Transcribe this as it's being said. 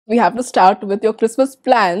we have to start with your Christmas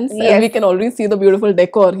plans, Yes. and we can already see the beautiful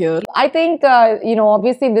decor here. I think,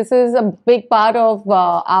 obviously this is a big part of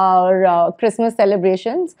our Christmas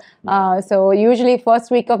celebrations. So usually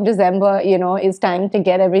first week of December, is time to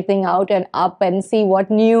get everything out and up and see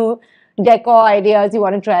what new decor ideas you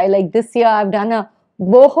want to try. Like this year, I've done a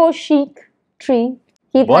boho chic tree.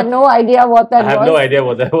 Keith What? had no idea what that I have was. no idea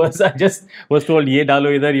what that was. I just was told, ye dalo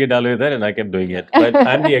idhar, and I kept doing it. But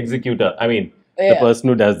I'm the executor. I mean, the Yeah. person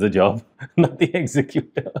who does the job, not the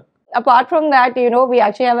executor. Apart from that, we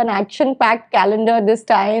actually have an action-packed calendar this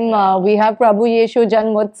time. We have Prabhu Yeshu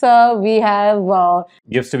Janmotsav. We have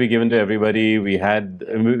Gifts to be given to everybody. We had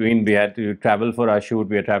to travel for our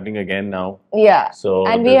shoot. We are traveling again now. So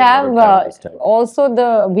and we there's a lot have of travel this time. also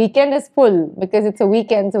the weekend is full because it's a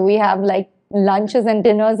weekend. So we have like lunches and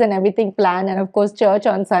dinners and everything planned, and of course church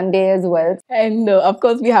on Sunday as well. And of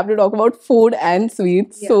course, we have to talk about food and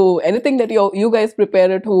sweets. Yeah. So anything that you guys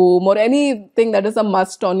prepare at home, or anything that is a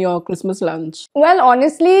must on your Christmas lunch? Well,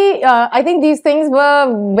 honestly, I think these things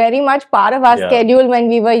were very much part of our Yeah. schedule when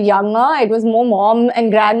we were younger. It was more mom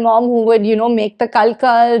and grandmom who would, make the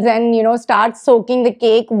kalkals and, start soaking the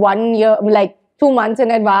cake 1 year, like 2 months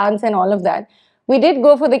in advance and all of that. We did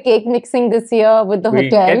go for the cake mixing this year with the We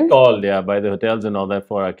hotel. get called, by the hotels and all that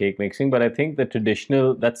for our cake mixing. But I think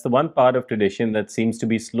that's the one part of tradition that seems to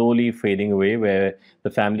be slowly fading away, where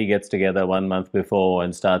the family gets together 1 month before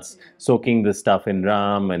and starts soaking the stuff in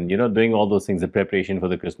ram and, doing all those things, the preparation for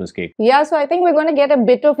the Christmas cake. Yeah, so I think we're going to get a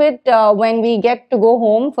bit of it when we get to go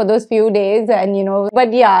home for those few days. And,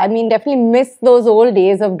 but yeah, I mean, definitely miss those old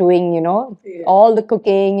days of doing, all the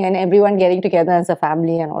cooking and everyone getting together as a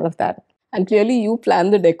family and all of that. And clearly, you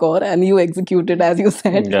plan the decor and you execute it, as you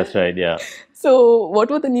said. That's right, yeah. So, what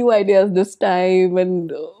were the new ideas this time?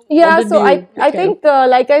 And Yeah, what did so you I think,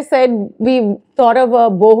 like I said, we thought of a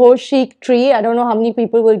boho chic tree. I don't know how many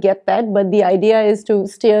people will get that, but the idea is to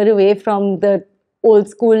steer away from the old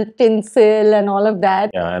school tinsel and all of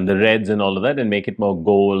that. Yeah, and the reds and all of that, and make it more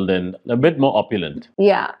gold and a bit more opulent.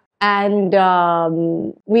 Yeah. And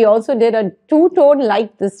we also did a two-tone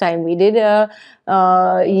light this time. We did a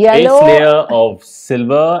yellow. Base layer of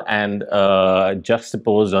silver and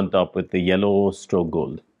juxtaposed on top with the yellow stroke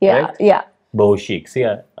gold. Yeah, Correct? yeah. Boho chic. See,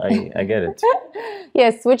 I get it.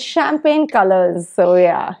 Yes, with champagne colors. So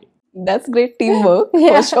yeah. That's great teamwork,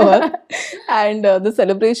 Yeah. for sure. And the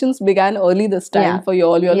celebrations began early this time Yeah. for you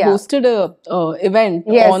all. You all Yeah. hosted a event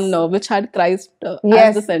Yes. on which had Christ as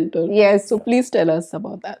Yes. the center. Yes. So please tell us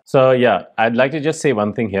about that. So yeah, I'd like to just say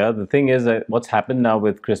one thing here. The thing is that what's happened now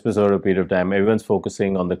with Christmas over a period of time, everyone's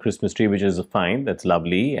focusing on the Christmas tree, which is fine, that's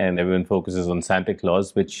lovely, and everyone focuses on Santa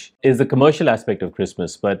Claus, which is the commercial aspect of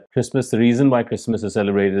Christmas. But Christmas, the reason why Christmas is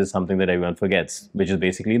celebrated is something that everyone forgets, which is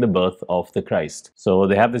basically the birth of the Christ. So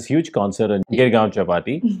they have this huge concert in Girgaon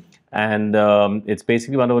Chapati, and it's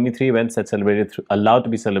basically one of only 3 events that's allowed to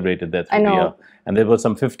be celebrated there through the year. And there were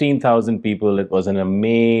some 15,000 people. It was an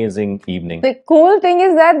amazing evening. The cool thing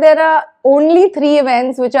is that there are only 3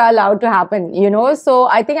 events which are allowed to happen, So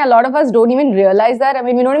I think a lot of us don't even realize that. I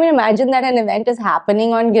mean, we don't even imagine that an event is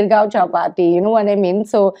happening on Girgaon Chapati, you know what I mean?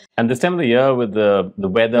 So And this time of the year with the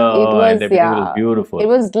weather was, and everything, yeah. it was beautiful. it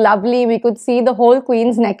was lovely. We could see the whole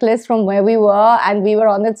Queen's necklace from where we were, and we were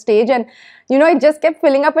on that stage, and it just kept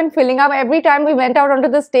filling up and filling up. Every time we went out onto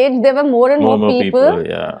the stage, there were more and more people.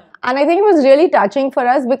 Yeah. And I think it was really touching for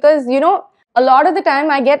us because, a lot of the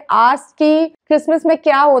time I get asked कि Christmas में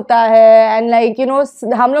क्या होता है, and like,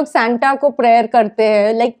 हम लोग Santa को prayer करते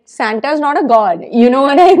हैं. Like, Santa is not a god, you know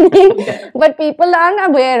what I mean? But people aren't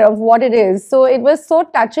aware of what it is. So it was so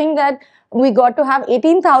touching that we got to have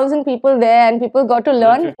 18,000 people there, and people got to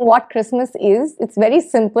learn what Christmas is. It's very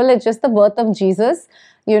simple. It's just the birth of Jesus,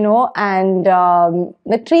 and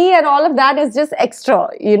the tree and all of that is just extra.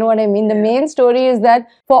 You know what I mean? The main story is that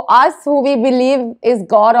for us, who we believe is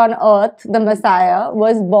God on earth, the Messiah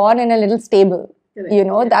was born in a little stable.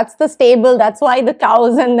 That's the stable. That's why the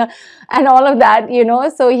cows and all of that,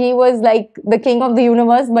 So he was like the king of the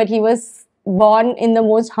universe, but he was born in the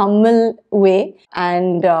most humble way.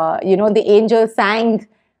 And, the angels sang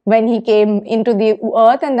when he came into the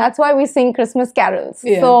earth, and that's why we sing Christmas carols.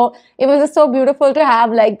 Yeah. So it was just so beautiful to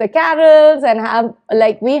have like the carols and have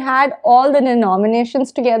we had all the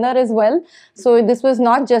denominations together as well. So this was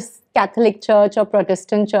not just Catholic church or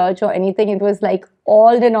Protestant church or anything. It was like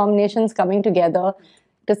all denominations coming together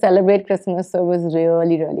to celebrate Christmas. So it was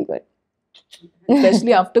really, really good.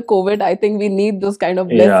 Especially after COVID, I think we need those kind of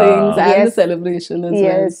blessings and the Yes. celebration as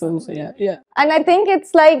Yes. well. So yeah. And I think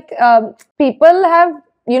it's like people have,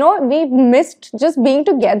 we've missed just being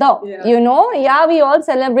together. Yeah. We all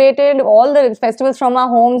celebrated all the festivals from our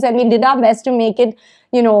homes, and we did our best to make it,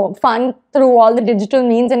 fun through all the digital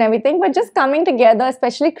means and everything. But just coming together,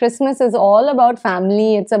 especially Christmas, is all about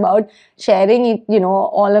family. It's about sharing it,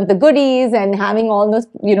 all of the goodies and having all those,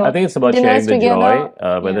 I think it's about dinners sharing the together.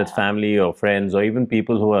 joy, whether it's Yeah. family or friends or even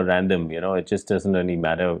people who are random. It just doesn't really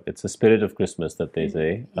matter. It's the spirit of Christmas that they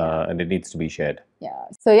say, and it needs to be shared.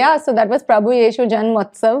 So that was Prabhu Yeshu Jan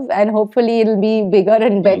Motsav, and hopefully it'll be bigger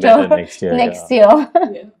and better, Better next year, next yeah.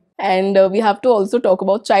 year. And we have to also talk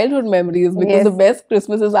about childhood memories, because Yes. the best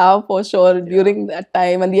Christmases are for sure during that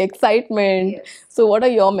time and the excitement. So, what are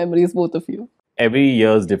your memories, both of you? Every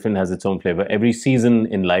year is different, has its own flavor. Every season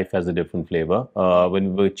in life has a different flavor.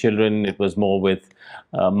 When we were children, it was more with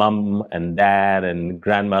mum and dad and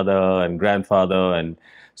grandmother and grandfather. And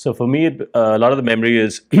so for me, a lot of the memory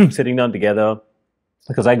is sitting down together.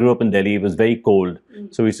 Because I grew up in Delhi, it was very cold.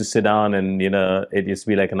 So we used to sit down and, it used to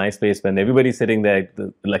be like a nice place when everybody's sitting there,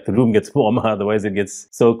 like the room gets warmer. Otherwise, it gets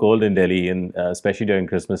so cold in Delhi, and especially during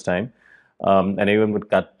Christmas time. And everyone would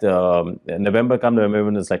cut, November,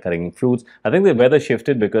 everyone was like cutting fruits. I think the weather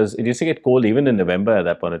shifted because it used to get cold even in November at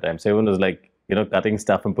that point of time. So everyone was like, cutting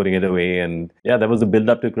stuff and putting it away. And yeah, that was the build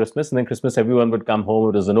up to Christmas. And then Christmas, everyone would come home.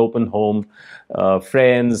 It was an open home,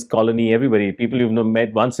 friends, colony, everybody, people you've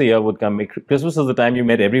met once a year would come. Christmas was the time you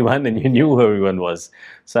met everyone and you knew who everyone was.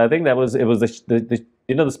 So I think it was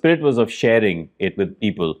the spirit was of sharing it with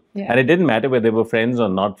people. Yeah. And it didn't matter whether they were friends or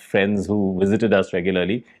not friends who visited us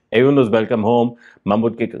regularly. Everyone was welcome home. Mom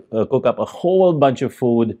would cook up a whole bunch of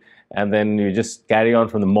food. And then you just carry on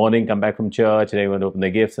from the morning, come back from church, and everyone opened their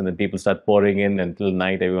gifts, and then people start pouring in until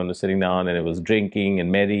night. Everyone was sitting down, and it was drinking and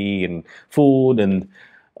merry and food and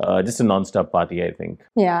just a non-stop party, I think.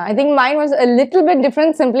 Yeah, I think mine was a little bit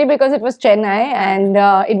different simply because it was Chennai and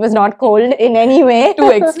it was not cold in any way. Two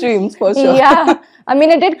extremes for sure. Yeah, I mean,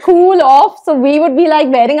 it did cool off, so we would be like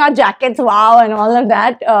wearing our jackets, wow, and all of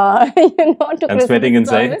that, to And Christmas sweating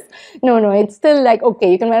inside? service. No, it's still like,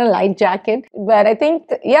 okay, you can wear a light jacket. But I think,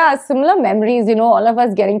 yeah, similar memories, all of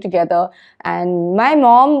us getting together. And my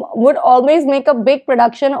mom would always make a big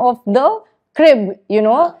production of the crib,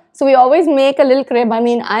 So we always make a little crib. I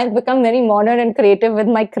mean, I've become very modern and creative with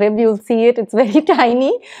my crib. You'll see it. It's very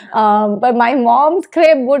tiny. But my mom's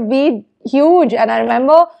crib would be huge. And I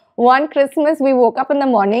remember one Christmas, we woke up in the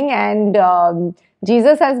morning and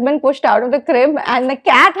Jesus has been pushed out of the crib and the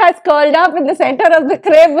cat has curled up in the center of the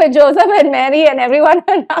crib with Joseph and Mary and everyone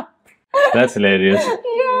around. That's hilarious.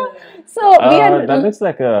 Yeah. So we had That looks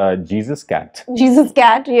like a Jesus cat. Jesus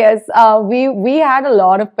cat, yes. We had a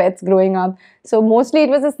lot of pets growing up. So mostly it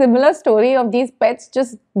was a similar story of these pets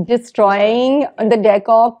just destroying the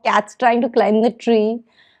decor, cats trying to climb the tree.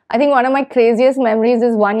 I think one of my craziest memories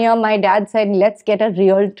is one year my dad said, let's get a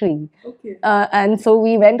real tree. Okay. And so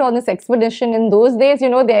we went on this expedition. In those days,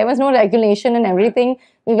 there was no regulation and everything.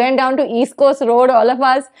 We went down to East Coast Road, all of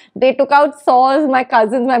us. They took out saws, my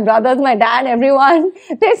cousins, my brothers, my dad, everyone.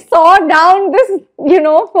 They sawed down this,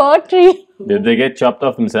 fir tree. Did they get chopped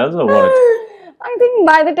off themselves or what? I think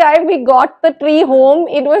by the time we got the tree home,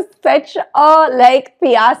 it was such a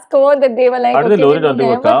fiasco that they were like, How did they okay, load it onto a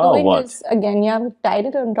never car or doing what? this again. Yeah, we tied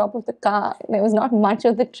it on top of the car. There was not much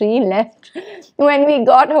of the tree left when we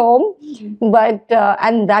got home. But,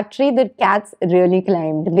 and that tree, the cats really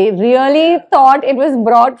climbed. They really thought it was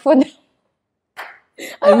brought for them.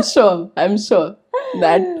 I'm sure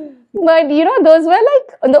that. But those were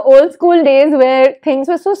like the old school days where things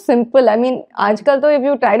were so simple. I mean, aajkal though, if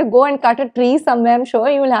you try to go and cut a tree somewhere, I'm sure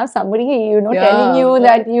you will have somebody, telling you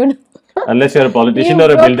that Unless you're a politician you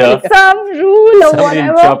or a broke builder, some rule or somebody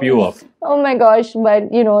will whatever. chop you off. Oh my gosh,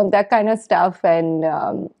 but that kind of stuff. And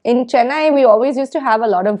in Chennai, we always used to have a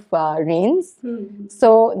lot of rains.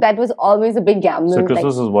 So that was always a big gamble. So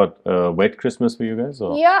Christmas is what, wet Christmas for you guys?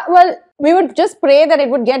 Or? Yeah, well, we would just pray that it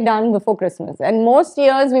would get done before Christmas. And most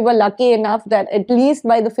years we were lucky enough that at least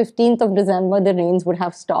by the 15th of December, the rains would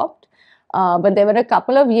have stopped. But there were a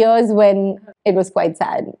couple of years when it was quite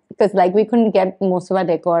sad because we couldn't get most of our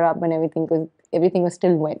decor up and everything because everything was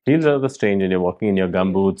still wet. Feels rather strange when you're walking in your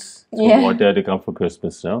gumboots through Yeah. water to come for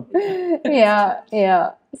Christmas, no?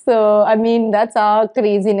 Yeah. So, I mean, that's our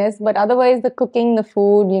craziness. But otherwise, the cooking, the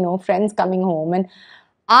food, friends coming home. And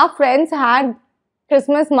our friends had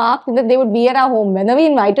Christmas marked that they would be at our home, whether we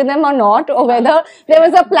invited them or not, or whether there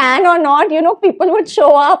was a plan or not. People would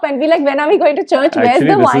show up and be like, when are we going to church? Where's Actually,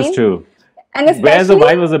 the this wine? is true. And Where's the especially,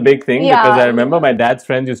 wine was a big thing Yeah. because I remember my dad's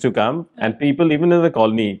friends used to come and people, even in the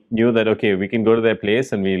colony, knew that, okay, we can go to their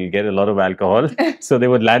place and we'll get a lot of alcohol. So they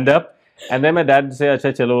would land up. And then my dad would say,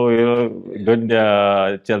 Acha, chalo, good,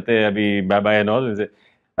 chalte, abhi, bye-bye and all. And say,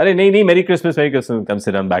 Arey, nahi, Merry Christmas, come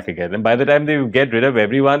sit down back again. And by the time they get rid of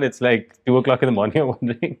everyone, it's like 2 o'clock in the morning. I'm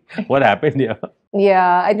wondering what happened here.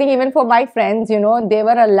 Yeah, I think even for my friends, you know, they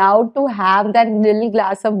were allowed to have that little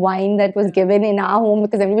glass of wine that was given in our home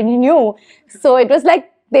because everybody knew. So it was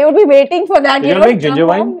like they would be waiting for that. Did You you know, make to come ginger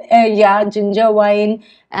wine? home. Yeah, ginger wine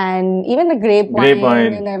and even the grape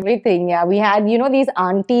wine and everything. Yeah, we had, you know, these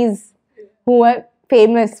aunties who were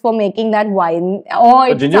famous for making that wine. Or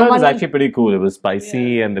But if ginger wine was someone actually pretty cool. It was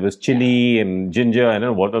spicy and there was chili and ginger. I don't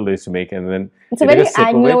know what all they used to make. And then it's a you take very sip of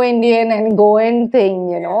it. Anglo-Indian and Goan thing,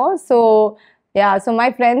 you know. So yeah, so my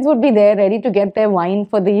friends would be there ready to get their wine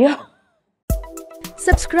for the year.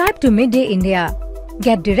 Subscribe to Midday India.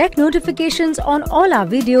 Get direct notifications on all our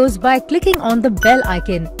videos by clicking on the bell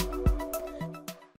icon.